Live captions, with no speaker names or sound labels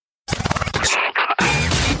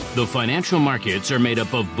The financial markets are made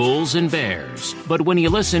up of bulls and bears, but when you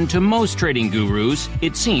listen to most trading gurus,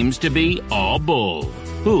 it seems to be all bull.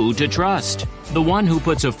 Who to trust? The one who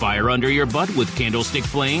puts a fire under your butt with candlestick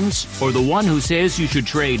flames? Or the one who says you should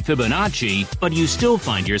trade Fibonacci, but you still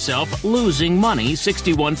find yourself losing money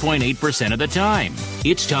 61.8% of the time?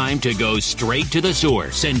 It's time to go straight to the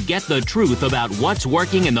source and get the truth about what's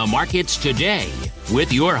working in the markets today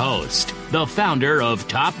with your host, the founder of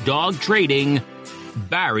Top Dog Trading,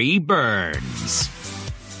 Barry Burns.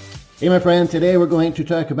 Hey, my friend, today we're going to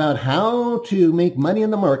talk about how to make money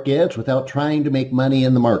in the markets without trying to make money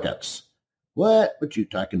in the markets. What you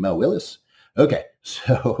talking about, Willis? Okay,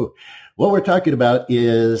 so what we're talking about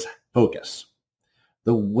is focus.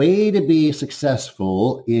 The way to be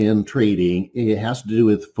successful in trading, it has to do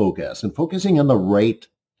with focus and focusing on the right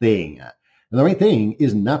thing. And the right thing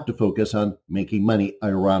is not to focus on making money,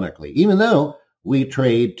 ironically, even though we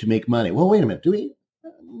trade to make money. Well, wait a minute, do we?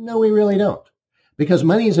 No, we really don't. Because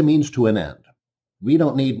money is a means to an end. We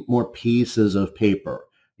don't need more pieces of paper,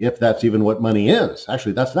 if that's even what money is.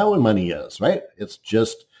 Actually, that's not what money is, right? It's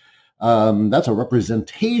just, that's a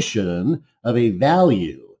representation of a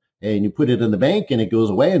value. And you put it in the bank and it goes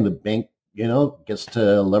away and the bank, gets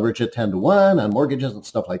to leverage it 10 to 1 on mortgages and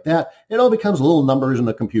stuff like that. It all becomes little numbers in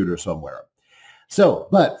a computer somewhere. So,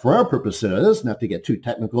 but for our purposes, not to get too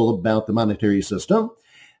technical about the monetary system,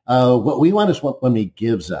 what we want is what money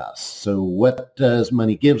gives us. So what does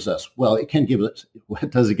money gives us? Well, it can give us,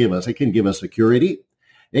 what does it give us? It can give us security.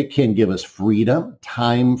 It can give us freedom,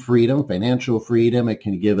 time freedom, financial freedom. It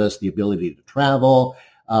can give us the ability to travel.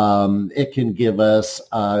 It can give us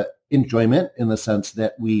enjoyment in the sense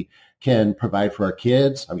that we can provide for our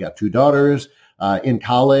kids. I've got 2 daughters in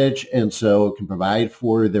college, and so it can provide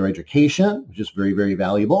for their education, which is very, very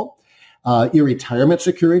valuable. Your retirement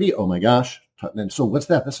security, oh my gosh. And so what's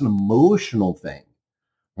that? That's an emotional thing,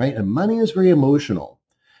 right? And money is very emotional.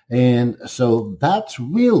 And so that's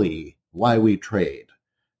really why we trade.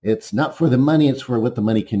 It's not for the money, it's for what the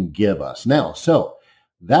money can give us. Now, so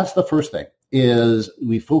that's the first thing, is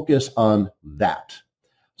we focus on that.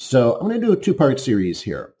 So I'm going to do a 2-part series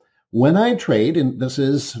here. When I trade, and this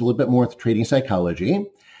is a little bit more trading psychology,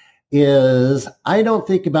 is I don't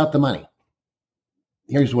think about the money.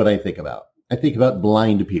 Here's what I think about. I think about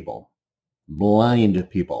blind people. Blind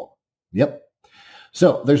people. Yep.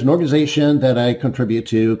 So there's an organization that I contribute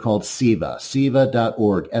to called SEVA,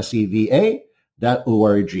 seva.org, seva.org.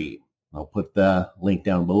 I'll put the link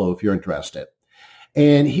down below if you're interested.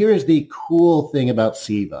 And here's the cool thing about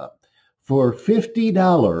SEVA. For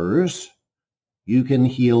 $50, you can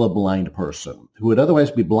heal a blind person who would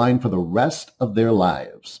otherwise be blind for the rest of their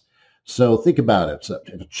lives. So think about it. So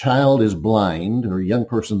if a child is blind or a young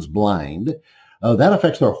person's blind, that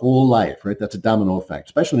affects their whole life, right? That's a domino effect,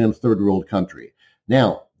 especially in a third world country.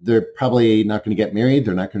 Now, they're probably not going to get married.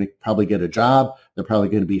 They're not going to probably get a job. They're probably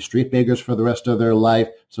going to be street beggars for the rest of their life.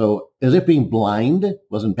 So as if being blind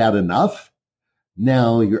wasn't bad enough,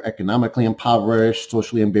 now you're economically impoverished,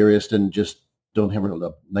 socially embarrassed, and just don't have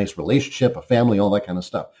a nice relationship, a family, all that kind of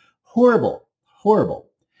stuff. Horrible, horrible.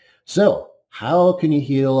 So how can you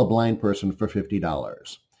heal a blind person for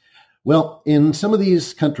 $50? Well, in some of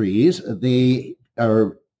these countries, they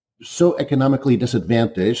are so economically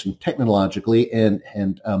disadvantaged and technologically and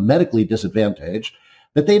medically disadvantaged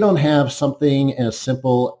that they don't have something as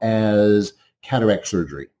simple as cataract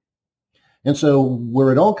surgery. And so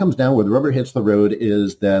where it all comes down, where the rubber hits the road,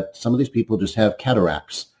 is that some of these people just have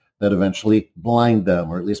cataracts that eventually blind them,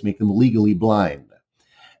 or at least make them legally blind.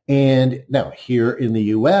 And now here in the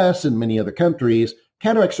U.S. and many other countries,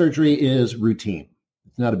 cataract surgery is routine.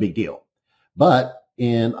 It's not a big deal. But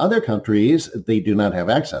in other countries, they do not have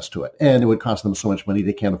access to it. And it would cost them so much money,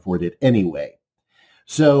 they can't afford it anyway.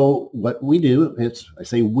 So what we do, I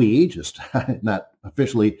say we, just not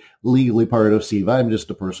officially legally part of SEVA. I'm just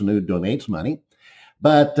a person who donates money.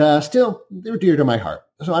 But still, they're dear to my heart.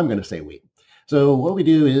 So I'm going to say we. So what we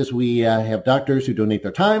do is we have doctors who donate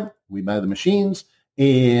their time. We buy the machines,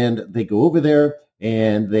 and they go over there.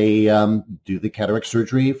 And they do the cataract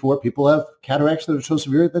surgery for people who have cataracts that are so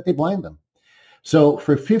severe that they blind them. So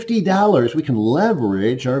for $50, we can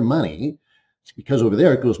leverage our money, because over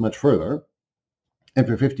there it goes much further. And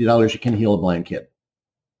for $50, you can heal a blind kid.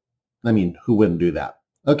 I mean, who wouldn't do that?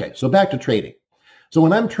 Okay, so back to trading. So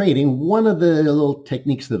when I'm trading, one of the little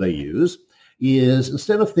techniques that I use is,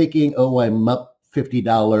 instead of thinking, oh, I'm up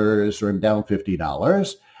 $50 or I'm down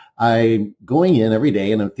 $50, I'm going in every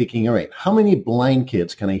day and I'm thinking, all right, how many blind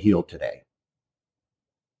kids can I heal today?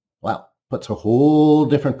 Wow, puts a whole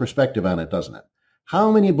different perspective on it, doesn't it?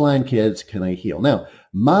 How many blind kids can I heal? Now,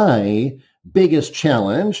 my biggest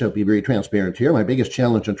challenge, I'll be very transparent here, my biggest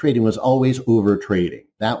challenge in trading was always over trading.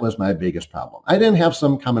 That was my biggest problem. I didn't have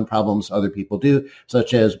some common problems other people do,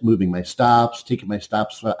 such as moving my stops, taking my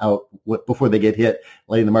stops out before they get hit,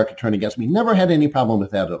 letting the market turn against me. Never had any problem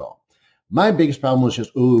with that at all. My biggest problem was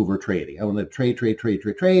just over trading. I wanted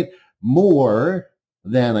to trade more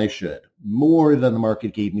than I should, more than the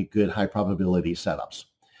market gave me good high probability setups.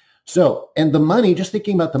 So, and the money, just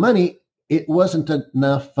thinking about the money, it wasn't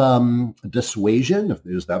enough dissuasion, if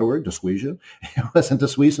is that a word, dissuasion? It wasn't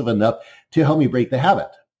dissuasive enough to help me break the habit.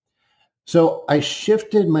 So I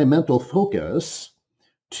shifted my mental focus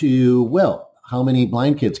to, well, how many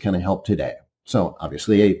blind kids can I help today? So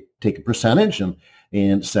obviously I take a percentage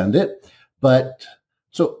and send it. But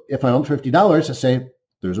so if I own $50, I say,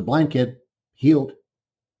 there's a blind kid, healed.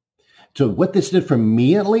 So what this did for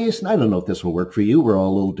me, at least, and I don't know if this will work for you. We're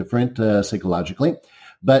all a little different psychologically.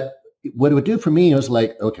 But what it would do for me was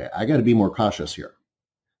like, okay, I got to be more cautious here.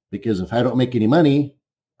 Because if I don't make any money,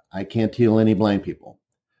 I can't heal any blind people.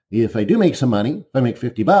 If I do make some money, if I make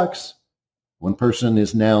 $50, one person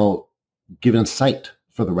is now given sight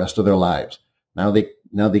for the rest of their lives. Now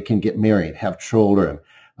they can get married, have children,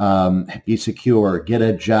 be secure, get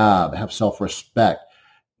a job, have self-respect,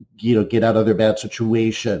 get out of their bad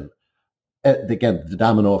situation. Again, the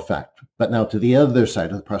domino effect. But now to the other side,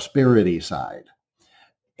 of the prosperity side.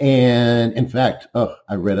 And in fact,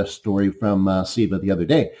 I read a story from Siva the other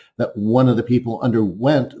day that one of the people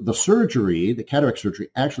underwent the surgery, the cataract surgery,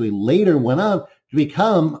 actually later went on to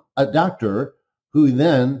become a doctor who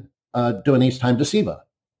then donates time to Siva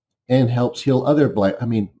and helps heal other blind. I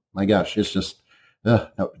mean, my gosh, it's just,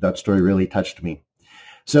 that story really touched me.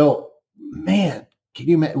 So, man, can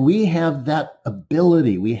you imagine? We have that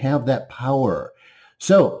ability. We have that power.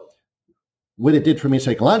 So what it did for me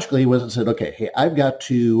psychologically was it said, okay, hey, I've got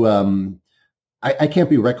to, I can't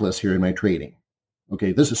be reckless here in my trading.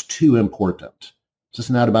 Okay, this is too important. It's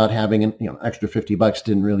just not about having an extra $50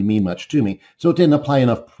 didn't really mean much to me. So it didn't apply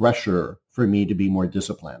enough pressure for me to be more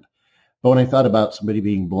disciplined. But when I thought about somebody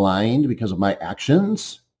being blind because of my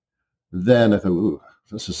actions, then I thought, ooh,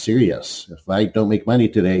 this is serious. If I don't make money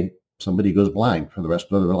today, somebody goes blind for the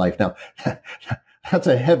rest of their life. Now, that's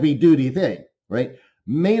a heavy duty thing, right?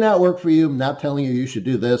 May not work for you. I'm not telling you should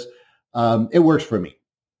do this. It works for me.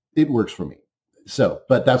 It works for me. So,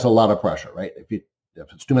 but that's a lot of pressure, right? If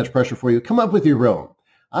it's too much pressure for you, come up with your own.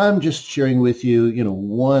 I'm just sharing with you,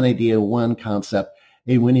 one idea, one concept.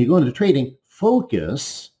 And when you go into trading,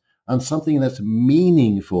 focus on something that's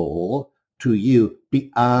meaningful to you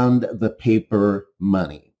beyond the paper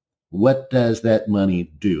money. What does that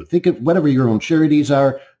money do? Think of whatever your own charities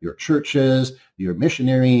are, your churches, your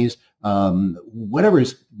missionaries, whatever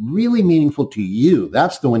is really meaningful to you.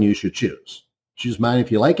 That's the one you should choose. Choose mine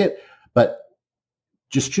if you like it, but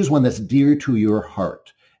just choose one that's dear to your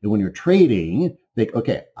heart. And when you're trading, think,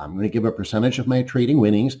 okay, I'm going to give a percentage of my trading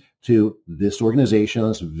winnings to this organization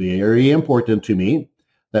that's very important to me,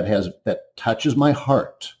 that touches my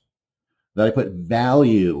heart, that I put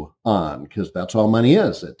value on, because that's all money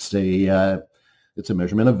is. It's a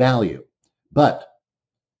measurement of value. But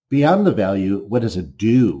beyond the value, what does it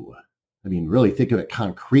do? I mean, really think of it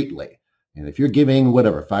concretely. And if you're giving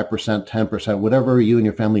whatever, 5%, 10%, whatever you and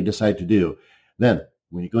your family decide to do, then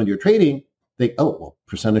when you go into your trading, think, oh, well,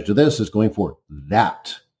 percentage of this is going for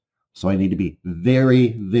that. So I need to be very,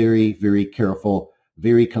 very, very careful,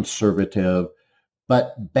 very conservative,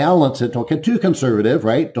 but balance it. Don't get too conservative,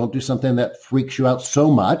 right? Don't do something that freaks you out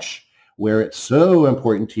so much where it's so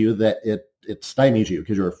important to you that it stymies you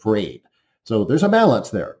because you're afraid. So there's a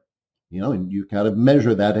balance there, and you got to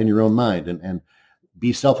measure that in your own mind and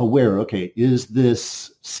be self-aware. Okay, is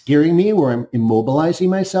this scaring me where I'm immobilizing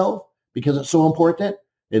myself because it's so important?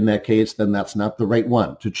 In that case, then that's not the right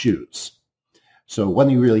one to choose. So one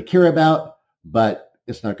you really care about, but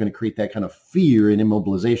it's not going to create that kind of fear and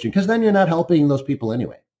immobilization, because then you're not helping those people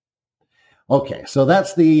anyway. Okay, so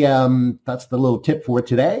that's the little tip for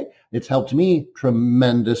today. It's helped me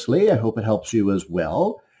tremendously. I hope it helps you as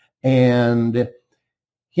well. And,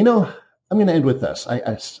 I'm going to end with this.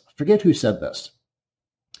 I forget who said this.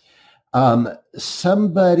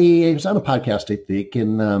 Somebody, it was on a podcast, I think,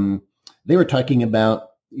 and they were talking about,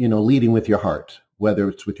 leading with your heart, whether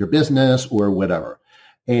it's with your business or whatever,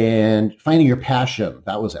 and finding your passion.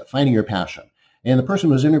 That was it, finding your passion. And the person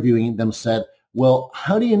who was interviewing them said, well,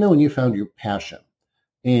 how do you know when you found your passion?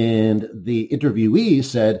 And the interviewee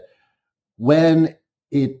said, when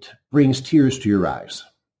it brings tears to your eyes.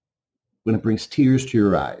 When it brings tears to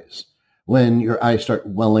your eyes. When your eyes start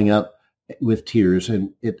welling up with tears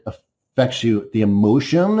and it affects you, the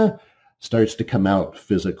emotion starts to come out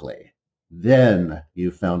physically. Then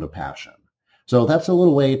you found a passion. So that's a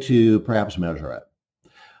little way to perhaps measure it.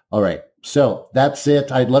 All right. So that's it.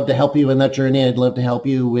 I'd love to help you in that journey. I'd love to help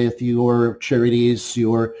you with your charities,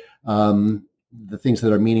 your the things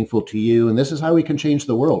that are meaningful to you. And this is how we can change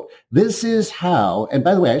the world. This is how, and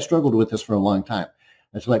by the way, I struggled with this for a long time.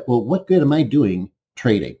 It's like, well, what good am I doing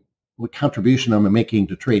trading? What contribution am I making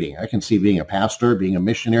to trading? I can see being a pastor, being a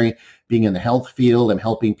missionary, being in the health field, I'm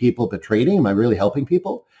helping people, but trading, am I really helping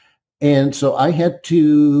people? And so I had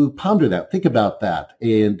to ponder that, think about that,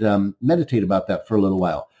 and meditate about that for a little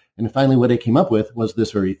while. And finally, what I came up with was this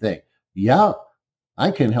very thing. Yeah, I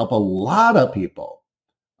can help a lot of people.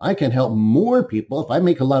 I can help more people. If I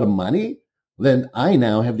make a lot of money, then I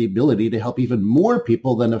now have the ability to help even more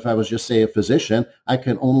people than if I was just, say, a physician. I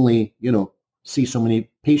can only, see so many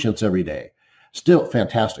patients every day. Still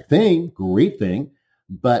fantastic thing, great thing.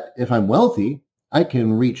 But if I'm wealthy, I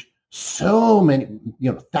can reach so many,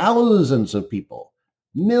 thousands of people,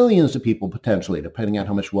 millions of people potentially, depending on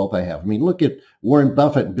how much wealth I have. I mean, look at Warren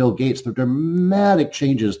Buffett and Bill Gates, the dramatic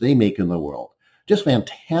changes they make in the world. Just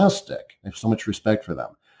fantastic. I have so much respect for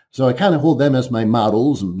them. So I kind of hold them as my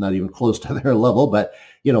models. I'm not even close to their level, but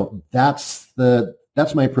that's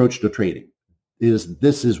my approach to trading.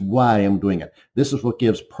 This is why I'm doing it. This is what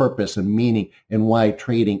gives purpose and meaning, and why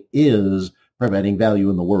trading is providing value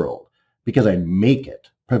in the world, because I make it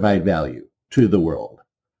provide value to the world,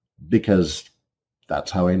 because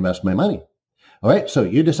that's how I invest my money. All right. So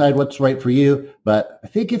you decide what's right for you. But I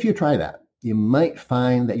think if you try that, you might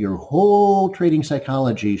find that your whole trading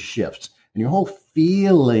psychology shifts, and your whole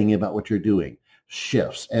feeling about what you're doing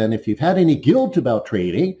shifts. And if you've had any guilt about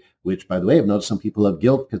trading, which, by the way, I've noticed some people have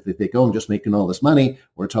guilt because they think, I'm just making all this money,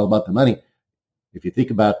 or it's all about the money. If you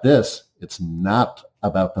think about this, it's not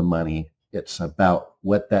about the money. It's about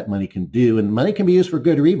what that money can do. And money can be used for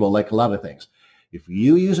good or evil, like a lot of things. If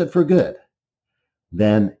you use it for good,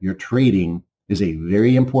 then your trading is a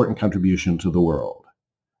very important contribution to the world.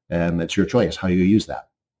 And it's your choice how you use that.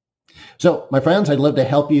 So, my friends, I'd love to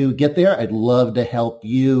help you get there. I'd love to help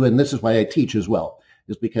you. And this is why I teach as well,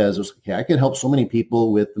 is because I can help so many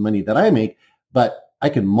people with the money that I make, but I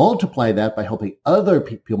can multiply that by helping other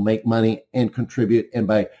people make money and contribute. And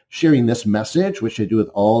by sharing this message, which I do with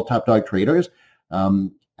all Top Dog traders,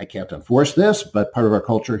 I can't enforce this, but part of our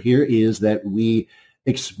culture here is that we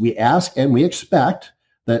ask and we expect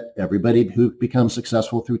that everybody who becomes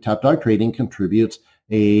successful through Top Dog Trading contributes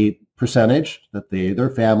a percentage that their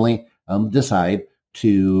family decide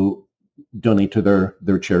to donate to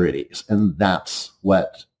their charities. And that's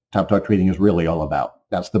what Top Dog Trading is really all about.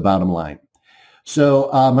 That's the bottom line. So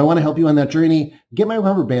I want to help you on that journey. Get my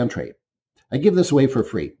rubber band trade. I give this away for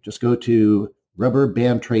free. Just go to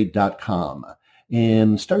rubberbandtrade.com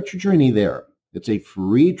and start your journey there. It's a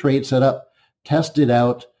free trade setup. Test it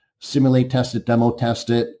out, simulate, test it, demo test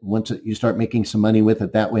it. Once you start making some money with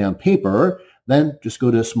it that way on paper, then just go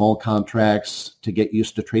to small contracts to get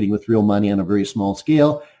used to trading with real money on a very small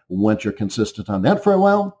scale. Once you're consistent on that for a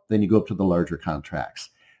while, then you go up to the larger contracts.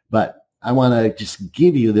 But I want to just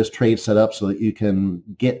give you this trade setup so that you can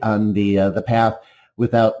get on the path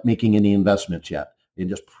without making any investments yet, and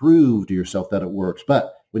just prove to yourself that it works.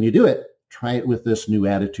 But when you do it, try it with this new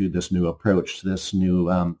attitude, this new approach, this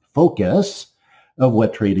new focus of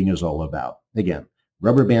what trading is all about. Again,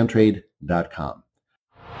 rubberbandtrade.com.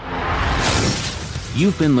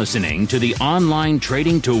 You've been listening to the Online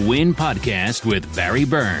Trading to Win podcast with Barry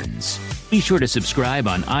Burns. Be sure to subscribe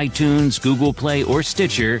on iTunes, Google Play, or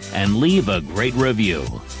Stitcher, and leave a great review.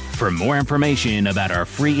 For more information about our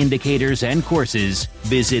free indicators and courses,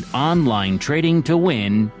 visit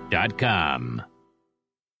onlinetradingtowin.com.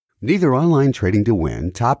 Neither Online Trading to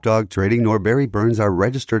Win, Top Dog Trading, nor Barry Burns are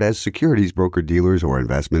registered as securities broker-dealers or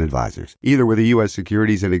investment advisors, either with the U.S.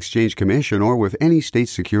 Securities and Exchange Commission or with any state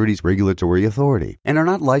securities regulatory authority, and are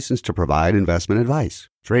not licensed to provide investment advice.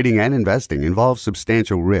 Trading and investing involves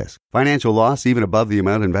substantial risk. Financial loss, even above the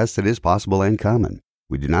amount invested, is possible and common.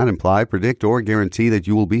 We do not imply, predict, or guarantee that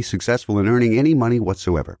you will be successful in earning any money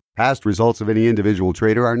whatsoever. Past results of any individual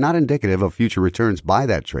trader are not indicative of future returns by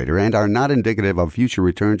that trader and are not indicative of future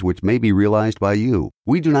returns which may be realized by you.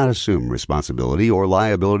 We do not assume responsibility or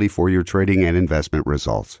liability for your trading and investment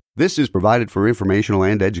results. This is provided for informational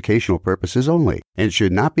and educational purposes only and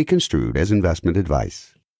should not be construed as investment advice.